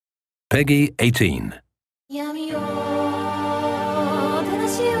Peggy 18.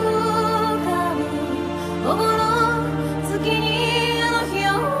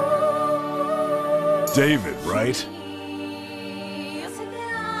 David, right?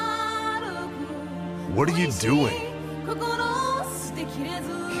 What are you doing?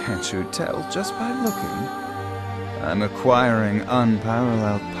 Can't you tell just by looking? I'm acquiring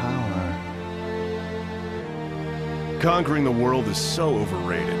unparalleled power. Conquering the world is so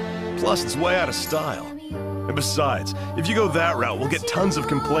overrated. Plus, it's way out of style. And besides, if you go that route, we'll get tons of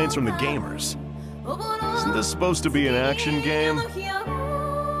complaints from the gamers. Isn't this supposed to be an action game?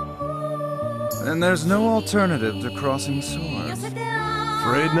 And there's no alternative to crossing swords.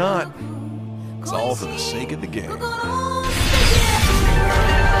 Afraid not. It's all for the sake of the game.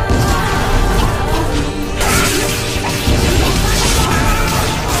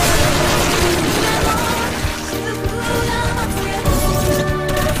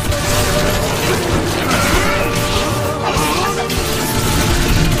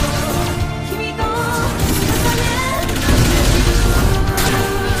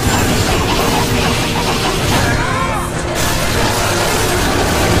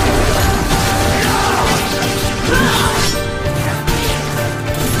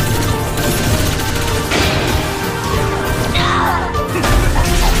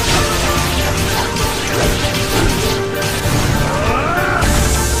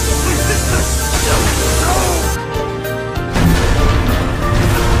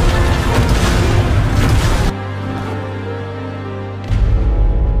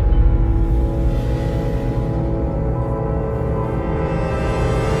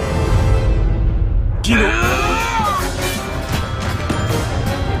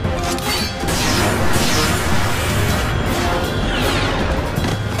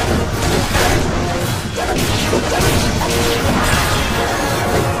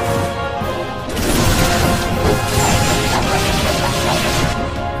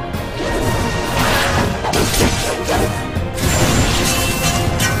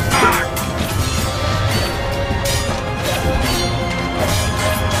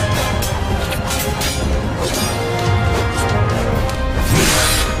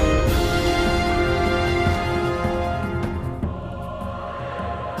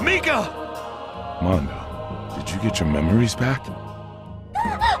 Mondo, did you get your memories back?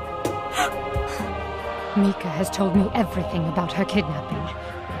 Mika has told me everything about her kidnapping.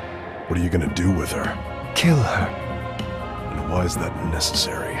 What are you gonna do with her? Kill her. And why is that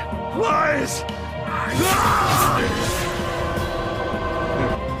necessary? Lies!